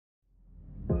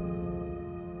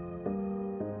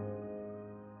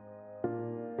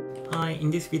Hi,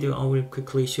 in this video I will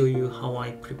quickly show you how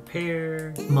I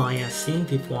prepare my scene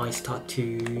before I start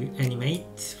to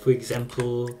animate. For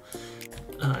example,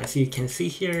 as you can see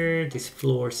here, this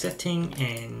floor setting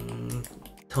and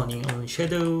turning on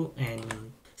shadow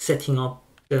and setting up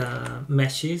the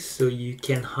meshes so you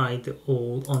can hide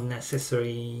all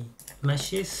unnecessary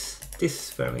meshes. This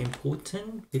is very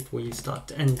important before you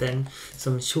start, and then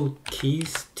some short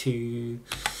keys to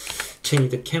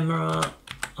change the camera.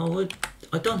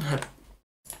 I don't have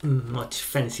much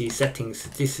fancy settings.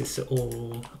 This is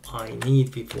all I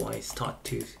need before I start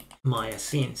to my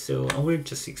scene, so I will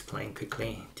just explain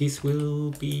quickly. This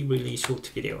will be really short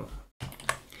video.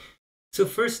 So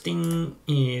first thing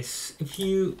is, if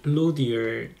you load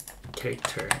your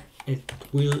character, it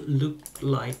will look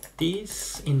like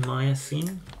this in my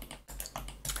scene.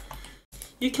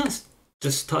 You can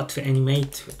just start to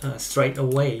animate straight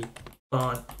away,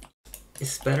 but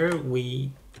it's better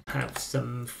we have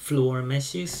some floor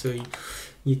meshes so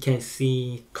you can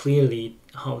see clearly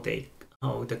how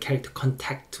the character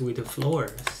contact with the floor.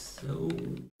 So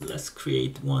let's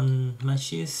create one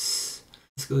meshes.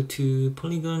 Let's go to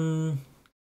polygon,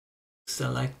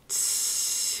 select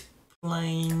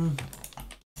plane,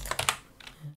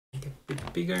 make it a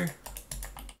bit bigger,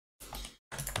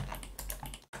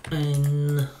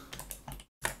 and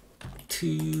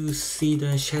to see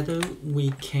the shadow we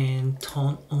can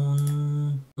turn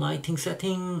on lighting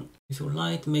setting. So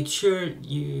light, make sure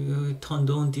you turn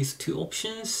on these two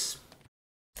options.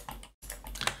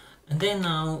 And then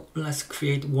now let's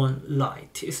create one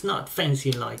light. It's not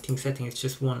fancy lighting setting, it's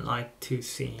just one light to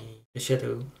see the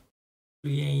shadow.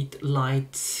 Create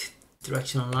light,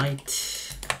 directional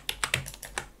light.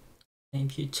 And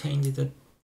if you change the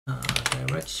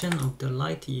direction of the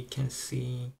light, you can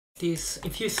see this.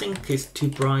 If you think it's too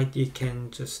bright, you can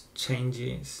just change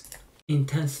its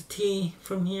intensity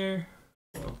from here.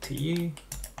 Up to you.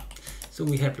 So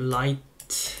we have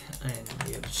light and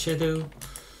we have shadow.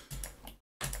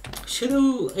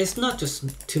 Shadow is not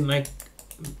just to make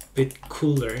a bit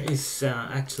cooler. It's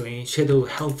actually shadow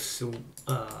helps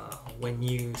when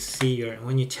you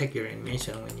check your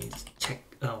animation,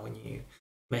 when you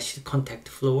mesh the contact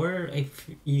floor. If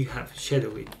you have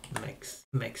shadow, it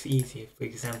makes easy. For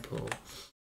example,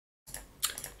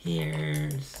 here,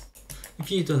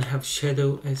 if you don't have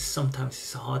shadow, sometimes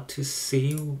it's hard to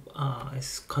see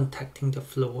it's contacting the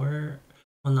floor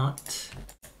or not.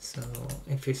 So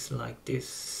if it's like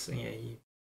this, yeah, you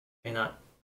may not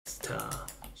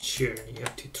sure. You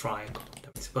have to try a couple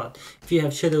times. But if you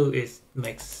have shadow, it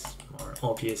makes more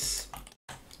obvious.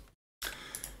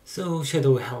 So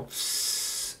shadow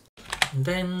helps.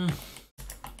 And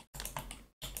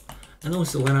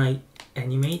also when I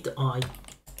animate, I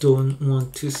don't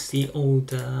want to see all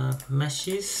the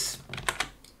meshes.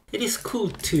 It is cool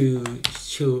to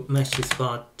show meshes,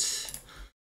 but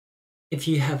if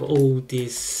you have all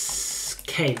these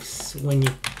caves when you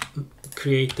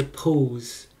create the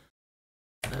pose,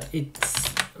 it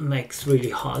makes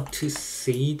really hard to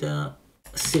see the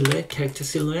silhouette, character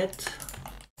silhouette.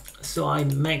 So I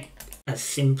make as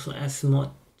simple as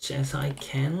much as I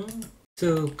can.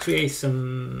 So create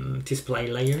some display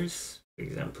layers. For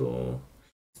example,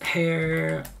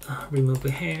 hair, remove the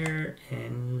hair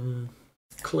and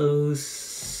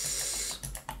clothes.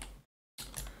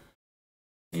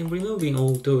 And removing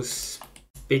all those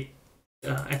bit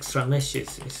extra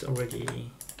meshes is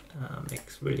already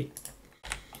makes really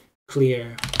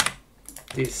clear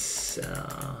this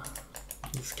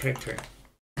character.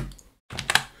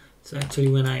 So actually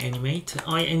when I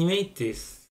animate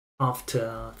this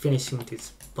after finishing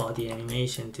this body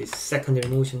animation, this secondary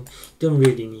motion. Don't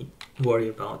really worry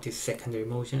about this secondary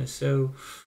motion. So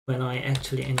when I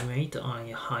actually animate,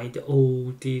 I hide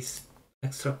all these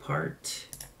extra part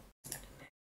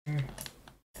and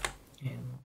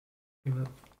remove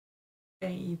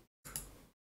tape.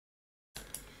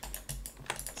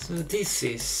 So this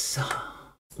is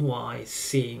what I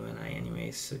see when I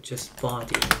animate. So just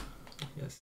body.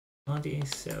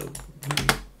 So you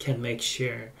can make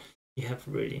sure you have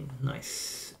really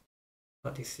nice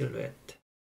body silhouette.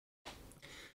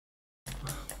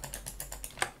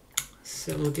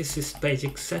 So this is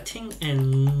basic setting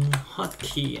and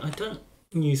hotkey. I don't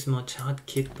use much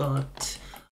hotkey, but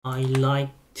I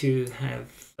like to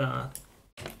have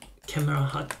camera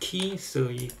hotkey, so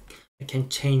I can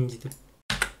change the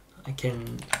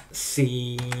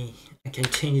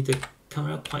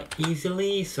camera quite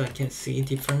easily, so I can see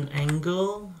different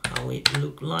angle, how it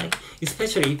look like.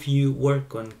 Especially if you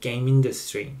work on game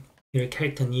industry, your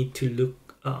character need to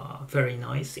look very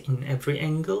nice in every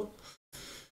angle.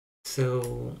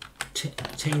 So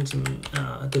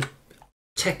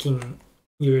checking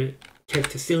your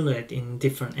character silhouette in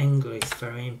different angle is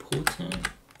very important.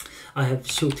 I have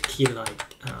short key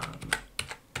like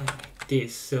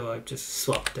this, so I just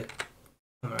swap the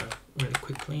camera really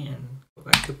quickly and go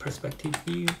back to perspective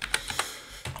view.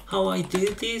 How I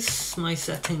do this, my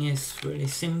setting is really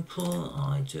simple.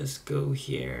 I just go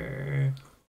here,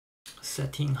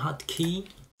 setting hotkey,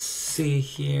 see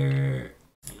here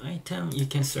item, you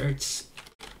can search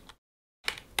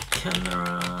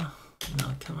camera.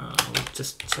 No camera, I will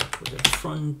just check with the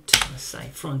front, let's say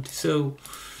front. So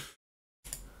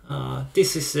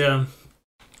this is a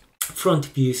front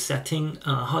view setting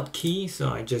hotkey, so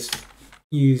I just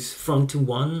use front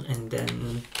 1 and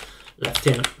then left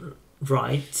and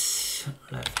right,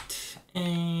 left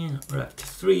and left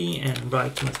 3, and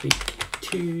right must be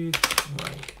 2,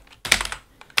 right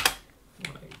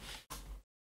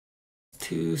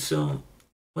 2. So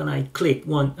when I click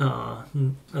one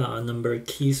number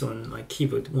keys on my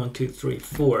keyboard, 1, 2, 3,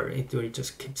 4, it will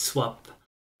just keep swap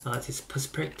this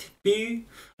perspective view.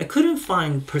 I couldn't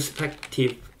find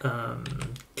perspective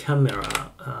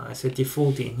camera as a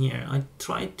default in here. I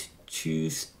tried to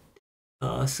choose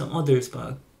some others,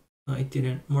 but it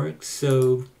didn't work.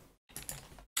 So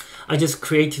I just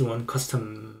created one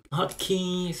custom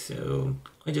hotkey. So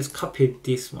I just copied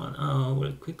this one. I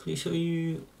will quickly show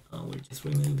you. I will just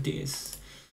remove this.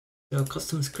 So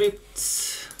custom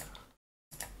scripts,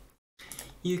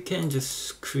 you can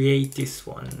just create this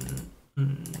one.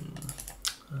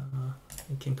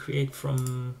 You can create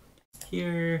from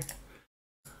here.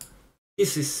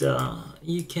 This is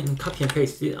you can copy and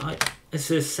paste it. It's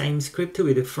the same script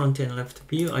with the front and left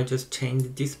view. I just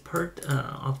changed this part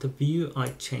of the view. I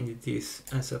changed this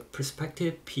as a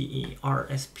perspective,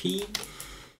 PERSP.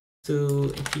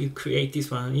 So if you create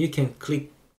this one, you can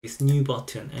click this new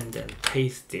button and then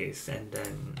paste this and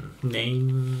then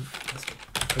name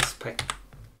perspective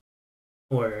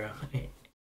or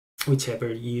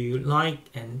whichever you like,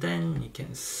 and then you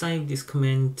can save this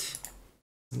comment.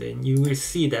 Then you will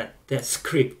see that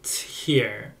script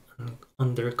here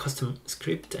under custom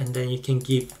script, and then you can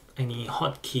give any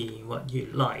hotkey what you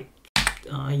like.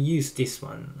 I use this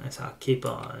one as a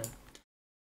keyboard.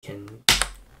 You can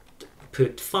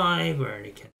put 5 or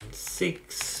you can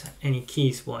 6, any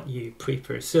keys what you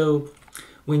prefer. So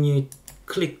when you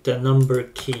click the number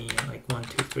key like 1,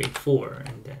 2, 3, 4,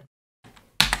 and then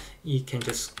you can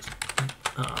just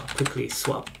quickly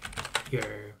swap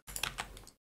your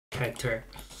character.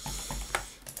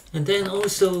 And then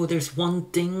also there's one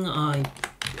thing,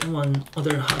 one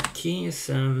other hotkey is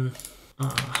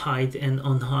hide and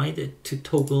unhide to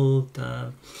toggle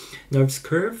the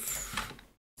nurbsCurve.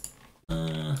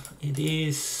 It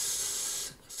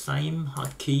is same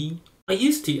hotkey.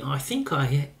 I think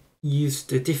I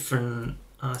used a different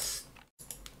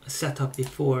setup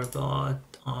before, but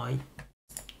I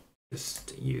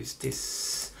just use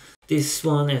this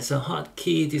one as a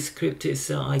hotkey. This script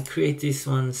is I create this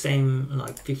one same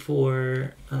like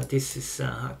before. This is a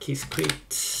hotkey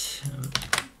script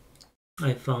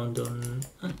I found on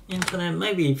internet.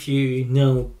 Maybe if you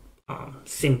know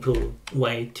simple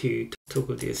way to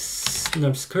toggle this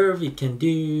nurbsCurve, you can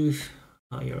do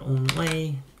your own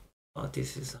way, but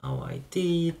this is how I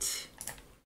did.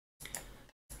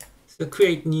 So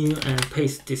create new and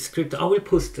paste this script. I will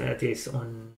post this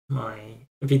on my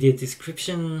video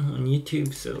description on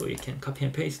YouTube, so you can copy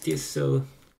and paste this. So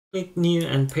click new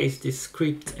and paste this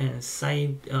script and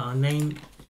save name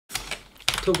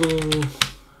toggle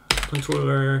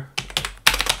controller,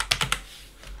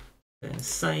 then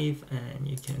save, and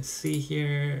you can see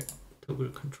here toggle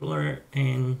controller,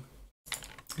 and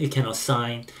you can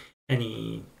assign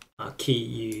any key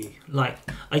you like.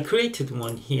 I created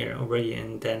one here already,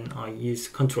 and then I use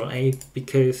Control A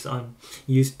because I'm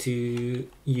used to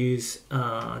use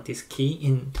this key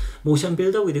in Motion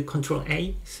Builder with the Control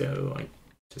A, so I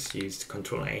just used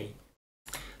Control A.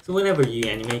 So whenever you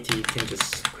animate it, you can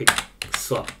just quick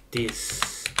swap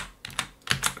this.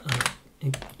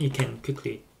 You can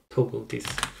quickly toggle this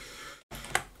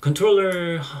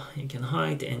controller. You can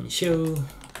hide and show,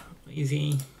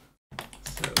 easy.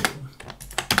 So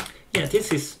yeah,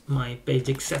 this is my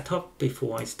basic setup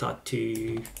before I start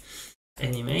to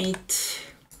animate.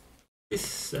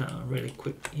 This is a really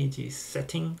quick, easy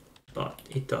setting, but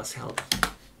it does help.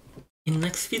 In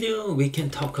next video, we can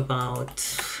talk about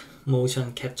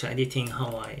motion capture editing,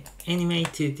 how I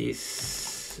animated this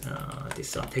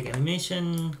this attack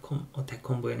animation, attack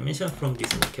combo animation from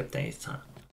this mocap data.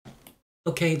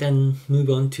 Okay, then move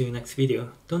on to next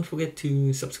video. Don't forget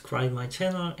to subscribe my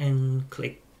channel and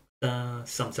click the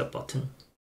thumbs up button.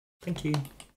 Thank you.